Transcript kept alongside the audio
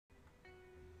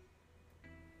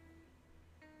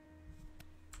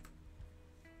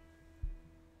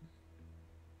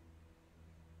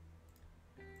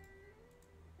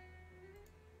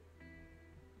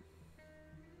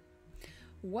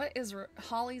What is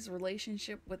Holly's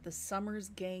relationship with the Summers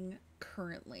gang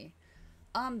currently?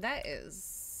 That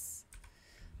is...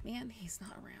 Man, he's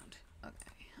not around.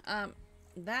 Okay.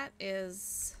 That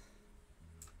is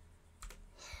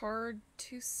hard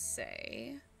to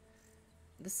say.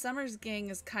 The Summers gang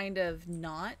is kind of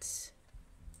not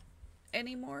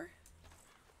anymore.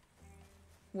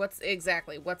 What's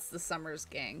the Summers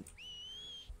gang?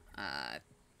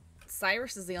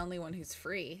 Cyrus is the only one who's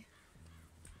free.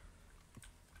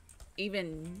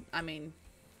 Even, I mean...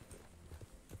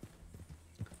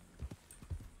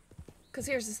 Because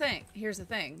here's the thing.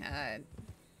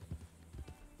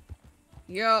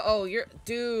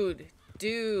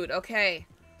 Dude, okay.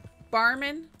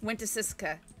 Barman went to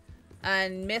Siska.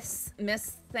 And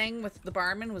Myth's thing with the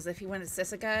barman was if he went to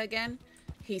Siska again,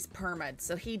 he's perma'd.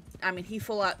 So he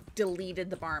full out deleted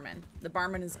the barman. The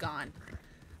barman is gone.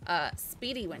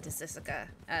 Speedy went to Siska.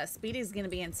 Speedy's gonna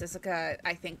be in Siska,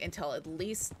 I think, until at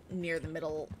least near the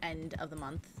middle end of the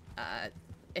month,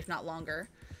 if not longer.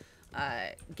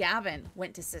 Gavin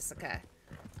went to Siska.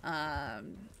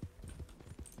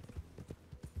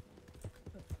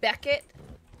 Beckett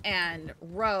and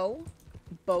Roe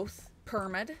both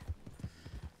perma'd.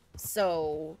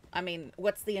 So, I mean,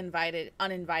 what's the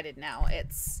uninvited now?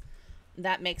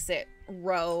 That makes it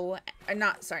Roe,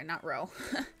 not Roe.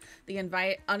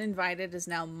 The uninvited is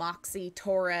now Moxie,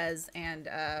 Torres, and,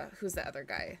 who's the other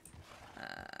guy?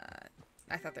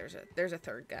 I thought there's a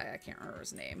third guy. I can't remember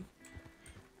his name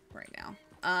right now.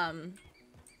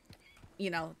 You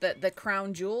know, the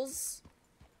Crown Jewels.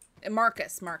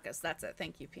 Marcus, that's it.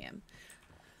 Thank you, PM.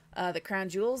 The Crown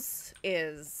Jewels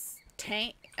is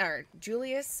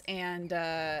Julius and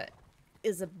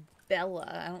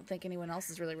Isabella. I don't think anyone else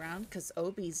is really around because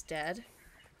Obi's dead.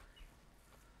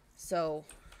 So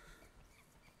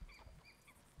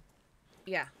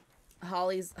yeah,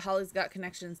 Holly's got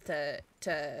connections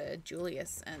to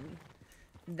Julius, and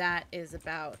that is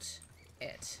about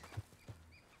it.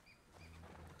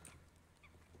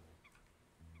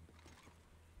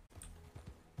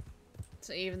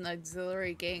 So even the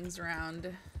auxiliary gangs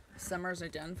around Summers are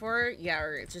done for? Yeah,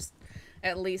 or just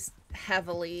at least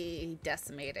heavily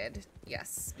decimated.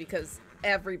 Yes, because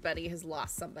everybody has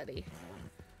lost somebody.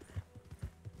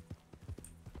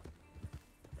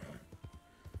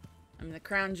 I mean, the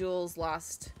Crown Jewels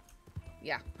lost...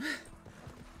 Yeah.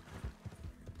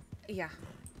 Yeah.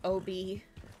 OB.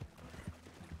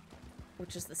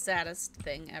 Which is the saddest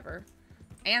thing ever.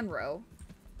 And Roe.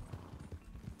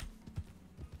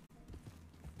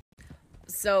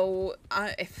 So,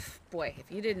 if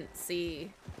you didn't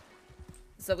see...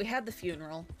 So we had the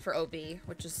funeral for OB,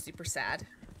 which is super sad.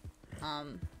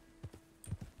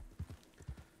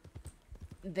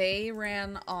 They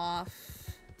ran off,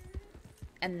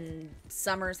 and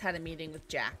Summers had a meeting with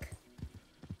Jack.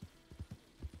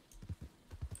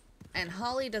 And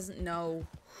Holly doesn't know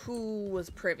who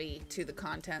was privy to the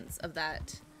contents of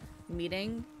that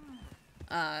meeting,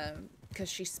 because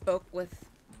she spoke with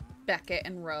Beckett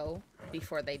and Roe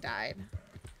before they died.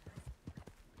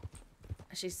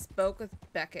 She spoke with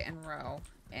Beckett and Roe,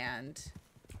 and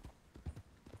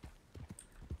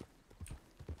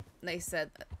they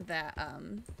said that,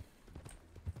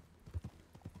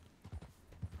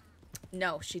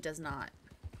 no, she does not.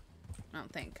 I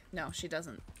don't think. No, she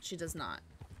doesn't. She does not.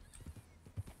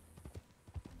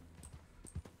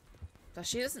 So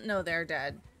she doesn't know they're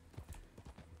dead.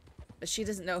 But she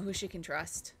doesn't know who she can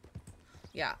trust.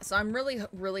 Yeah, so I'm really,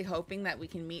 really hoping that we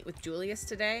can meet with Julius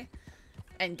today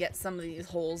and get some of these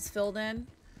holes filled in.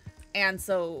 And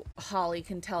so Holly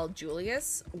can tell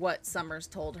Julius what Summers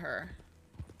told her.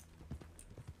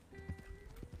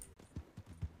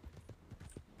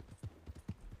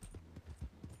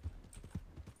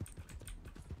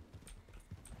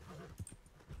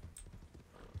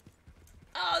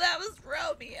 Oh, that was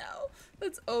Romeo.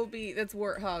 That's OB. That's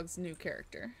Warthog's new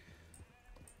character.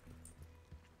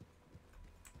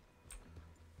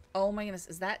 Oh my goodness,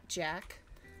 is that Jack?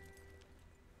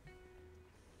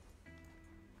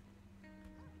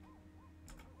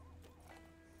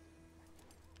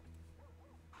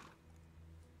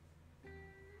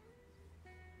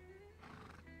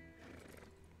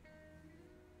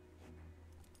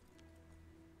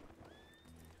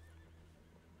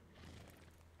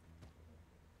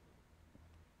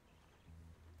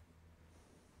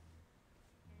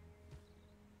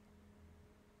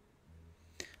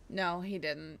 No, he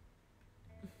didn't.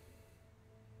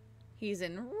 He's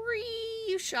in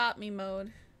you shot me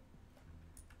mode.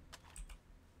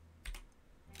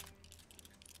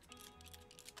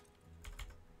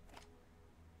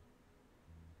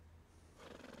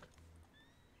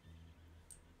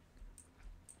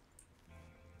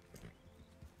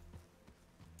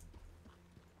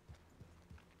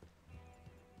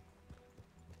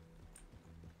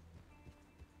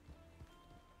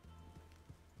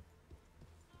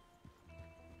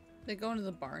 They go into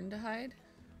the barn to hide?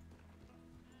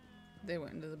 They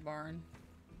went into the barn.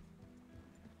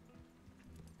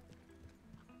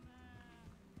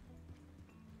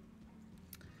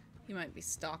 He might be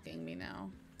stalking me now.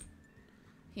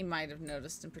 He might have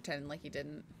noticed and pretended like he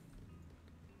didn't.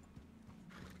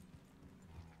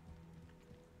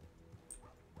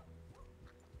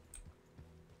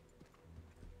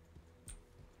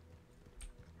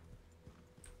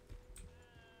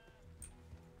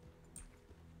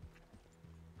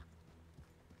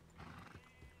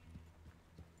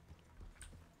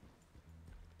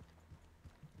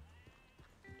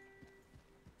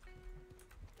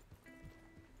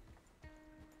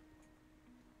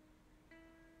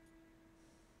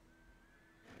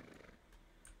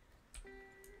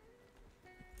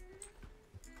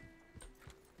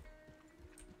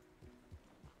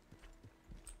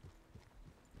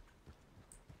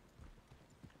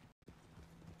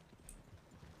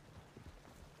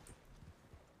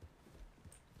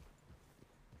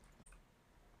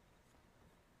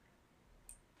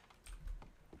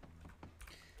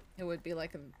 It would be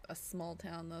like a small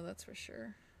town, though, that's for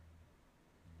sure.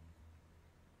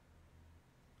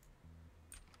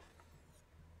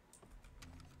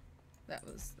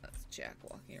 That's Jack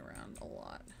walking around a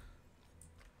lot.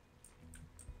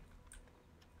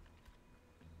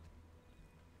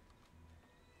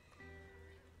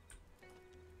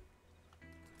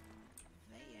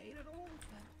 They ate it all,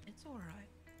 but it's all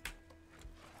right.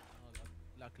 Oh,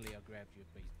 luckily, I grabbed you a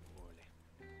piece beforehand.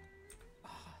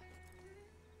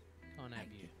 Can't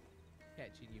have you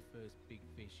catching your first big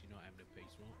fish, you're not having a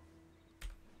piece, right?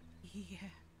 Yeah.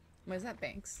 Where's that,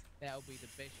 Banks? That'll be the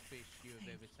best fish you have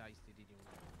ever tasted in your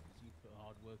life, because you put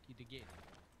hard work into getting it.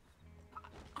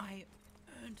 I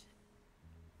earned it.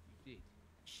 You did.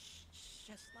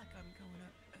 Just like I'm going to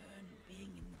earn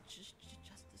being in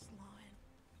justice line.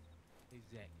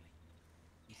 Exactly.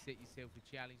 You set yourself a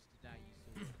challenge today.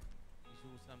 You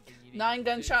saw something you 9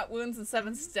 gunshot wounds and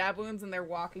 7 stab wounds, and they're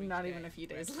walking not even a few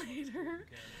days later.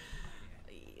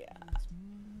 Yeah.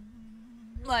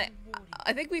 Like,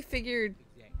 I think we figured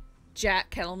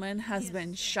Jack Kettleman has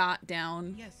been shot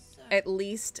down at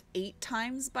least 8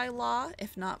 times by law,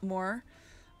 if not more.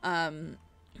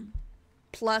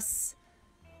 Plus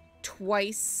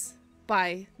twice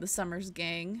by the Summers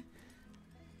gang,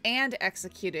 and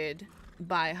executed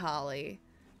by Holly,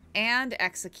 and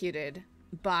executed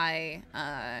by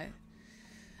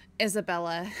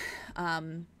Isabella,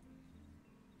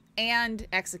 and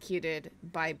executed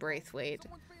by Braithwaite.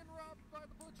 Someone's being robbed by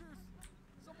the butchers.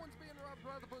 Someone's being robbed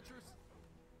by the butchers.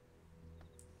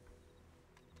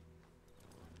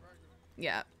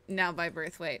 Yeah, now by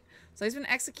Braithwaite. So he's been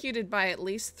executed by at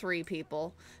least 3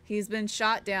 people. He's been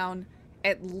shot down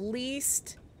at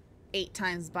least 8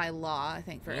 times by law, I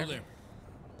think. For Hello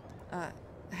there.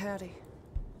 Howdy.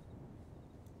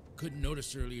 Couldn't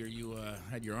notice earlier you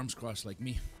had your arms crossed like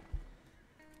me.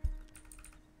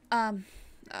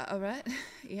 Alright.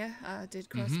 Yeah, I did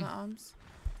cross my arms.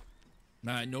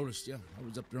 Nah, I noticed, yeah. I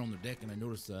was up there on the deck and I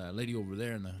noticed the lady over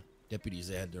there and the deputies,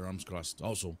 they had their arms crossed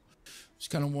also.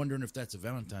 Just kind of wondering if that's a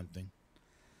Valentine thing.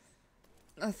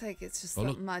 I think it's just Oh,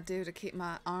 something I do to keep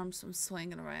my arms from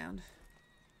swinging around.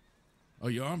 Oh,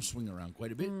 your arms swing around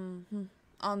quite a bit?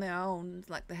 On their own,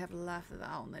 like they have a life of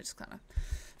their own. They just kind of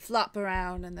flop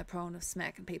around and they're prone to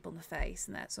smacking people in the face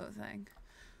and that sort of thing.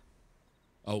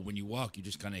 Oh, when you walk, you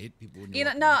just kind of hit people when You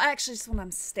know, walk no, around? actually, just when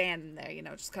I'm standing there, you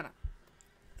know, just kind of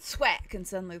thwack, and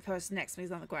suddenly the person next to me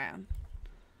is on the ground.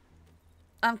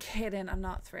 I'm kidding. I'm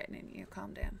not threatening you.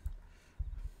 Calm down.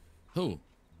 Who?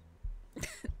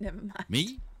 Never mind.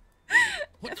 Me?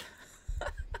 What?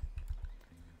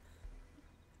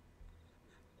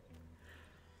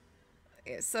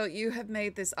 Yeah, so you have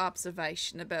made this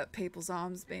observation about people's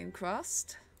arms being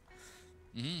crossed?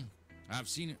 I've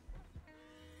seen it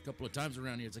a couple of times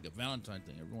around here. It's like a Valentine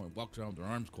thing. Everyone walks around with their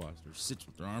arms crossed or sits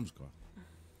with their arms crossed.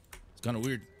 It's kind of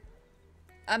weird.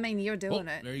 I mean, you're doing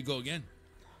it. There you go again.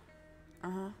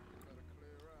 Uh-huh.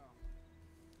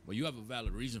 Well, you have a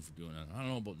valid reason for doing that. I don't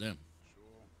know about them.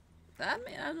 I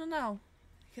mean, I don't know.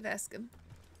 You could ask him.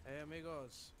 Hey,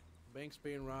 amigos. Bank's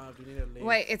being robbed. We need a leave.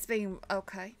 Wait, it's being...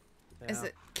 Okay. Yeah. Is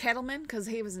it Kettleman? Because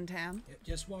he was in town. Yeah,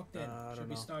 just walked in. I Should don't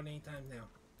be know. starting anytime now.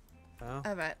 Huh?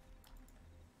 All right.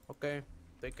 Okay.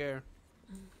 Take care.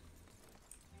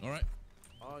 All right.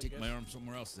 Oh, Take my arm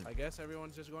somewhere else then. I guess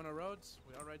everyone's just going to Rhodes.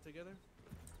 We all ride together?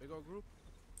 Big old group?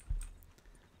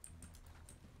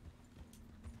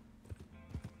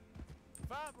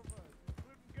 Five of us,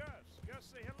 including Gus. Gus,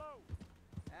 say hello.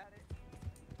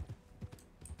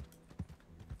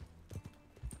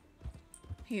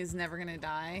 He's never gonna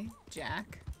die,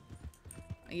 Jack.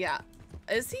 Yeah.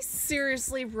 Is he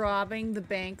seriously robbing the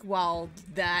bank while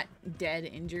that dead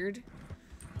injured?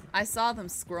 I saw them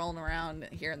scrolling around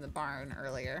here in the barn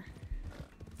earlier.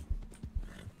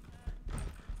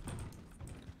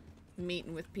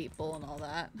 Meeting with people and all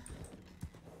that.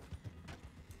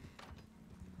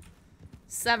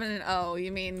 7-0,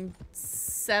 you mean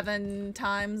 7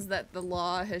 times that the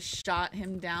law has shot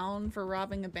him down for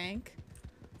robbing a bank?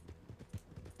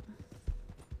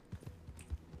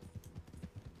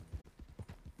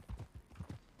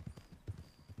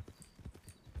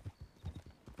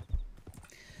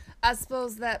 I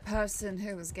suppose that person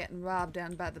who was getting robbed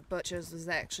down by the butchers was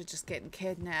actually just getting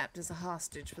kidnapped as a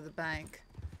hostage for the bank.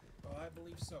 Oh, I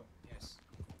believe so, yes.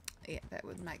 Yeah, that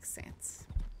would make sense.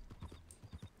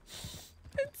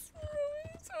 It's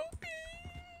really so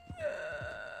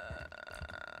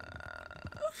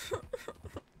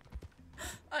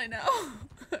I know.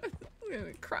 I'm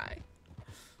gonna cry.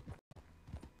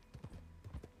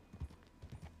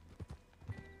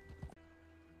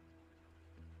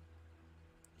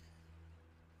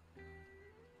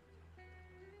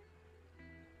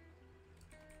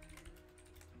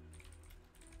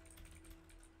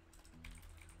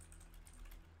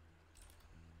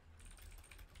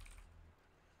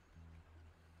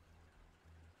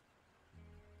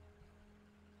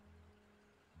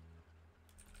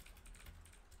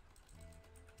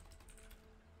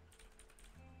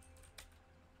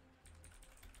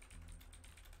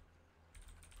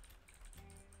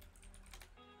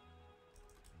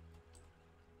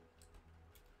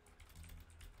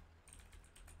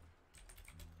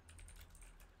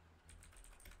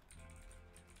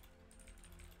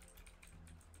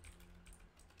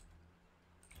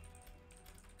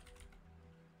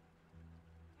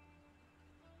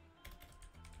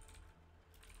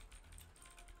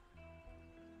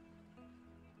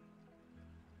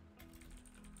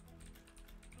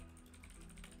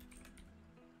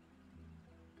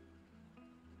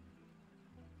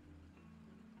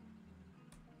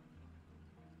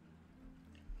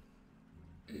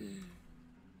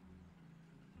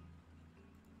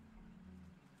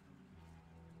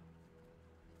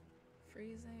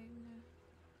 Freezing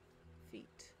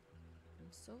feet.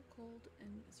 I'm so cold and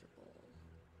miserable.